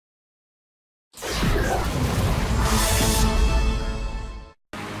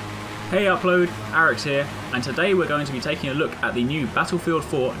Hey Upload, Alex here, and today we're going to be taking a look at the new Battlefield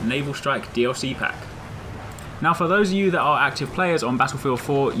 4 Naval Strike DLC pack. Now for those of you that are active players on Battlefield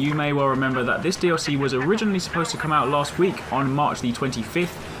 4, you may well remember that this DLC was originally supposed to come out last week on March the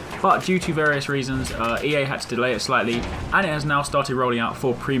 25th, but due to various reasons EA had to delay it slightly, and it has now started rolling out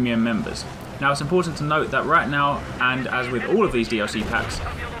for premium members. Now it's important to note that right now, and as with all of these DLC packs,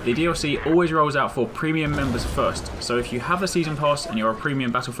 the DLC always rolls out for premium members first, so if you have a season pass and you're a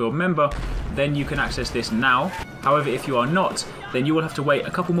premium Battlefield member, then you can access this now. However, if you are not, then you will have to wait a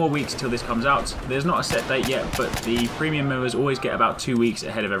couple more weeks till this comes out. There's not a set date yet, but the premium members always get about 2 weeks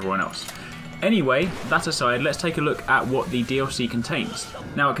ahead of everyone else. Anyway, that aside, let's take a look at what the DLC contains.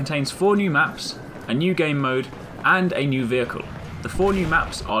 Now it contains 4 new maps, a new game mode, and a new vehicle. The 4 new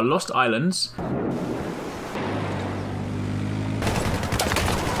maps are Lost Islands,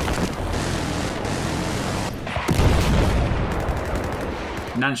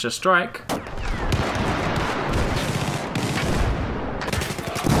 Naval Strike,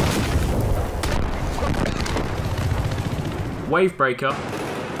 Wavebreaker,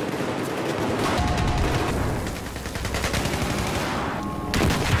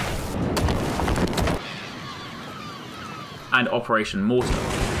 and Operation Mortar.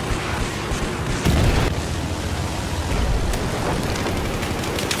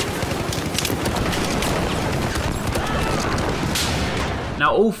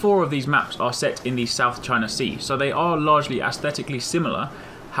 Now all 4 of these maps are set in the South China Sea, so they are largely aesthetically similar.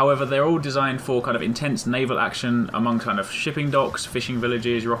 However, they're all designed for kind of intense naval action among kind of shipping docks, fishing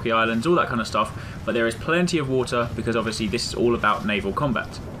villages, rocky islands, all that kind of stuff, but there is plenty of water because obviously this is all about naval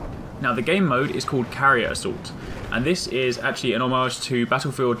combat. Now the game mode is called Carrier Assault, and this is actually an homage to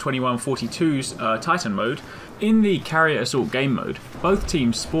Battlefield 2142's Titan mode. In the Carrier Assault game mode, both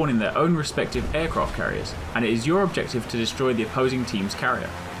teams spawn in their own respective aircraft carriers, and it is your objective to destroy the opposing team's carrier.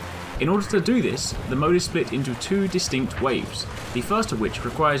 In order to do this, the mode is split into 2 distinct waves, the first of which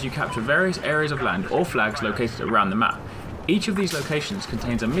requires you capture various areas of land or flags located around the map. Each of these locations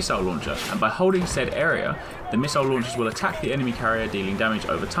contains a missile launcher, and by holding said area, the missile launchers will attack the enemy carrier, dealing damage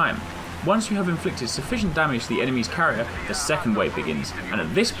over time. Once you have inflicted sufficient damage to the enemy's carrier, the second wave begins, and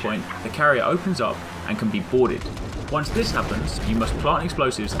at this point, the carrier opens up and can be boarded. Once this happens, you must plant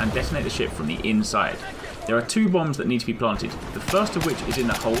explosives and detonate the ship from the inside. There are 2 bombs that need to be planted, the first of which is in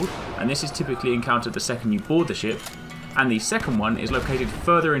the hold, and this is typically encountered the second you board the ship, and the second one is located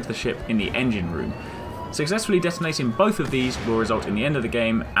further into the ship in the engine room. Successfully detonating both of these will result in the end of the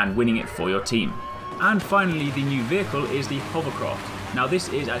game and winning it for your team. And finally, the new vehicle is the hovercraft. Now this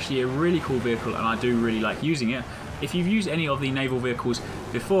is actually a really cool vehicle and I do really like using it. If you've used any of the naval vehicles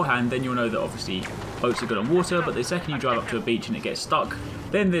beforehand, then you'll know that obviously boats are good on water, but the second you drive up to a beach and it gets stuck,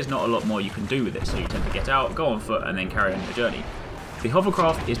 then there's not a lot more you can do with it, so you tend to get out, go on foot and then carry on your journey. The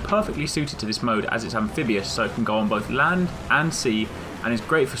hovercraft is perfectly suited to this mode as it's amphibious, so it can go on both land and sea, and is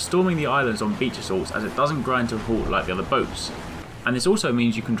great for storming the islands on beach assaults as it doesn't grind to a halt like the other boats. And this also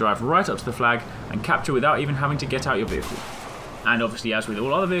means you can drive right up to the flag and capture without even having to get out your vehicle. And obviously, as with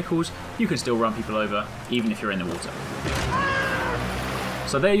all other vehicles, you can still run people over even if you're in the water.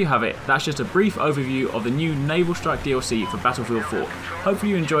 So there you have it, that's just a brief overview of the new Naval Strike DLC for Battlefield 4.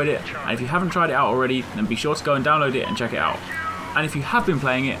 Hopefully you enjoyed it, and if you haven't tried it out already, then be sure to go and download it and check it out. And if you have been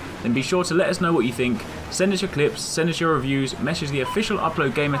playing it, then be sure to let us know what you think. Send us your clips, send us your reviews, message the official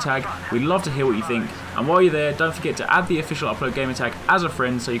Upload gamertag. We'd love to hear what you think. And while you're there, don't forget to add the official Upload gamertag as a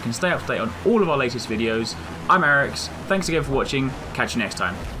friend so you can stay up to date on all of our latest videos. I'm Alex, thanks again for watching, catch you next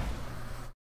time.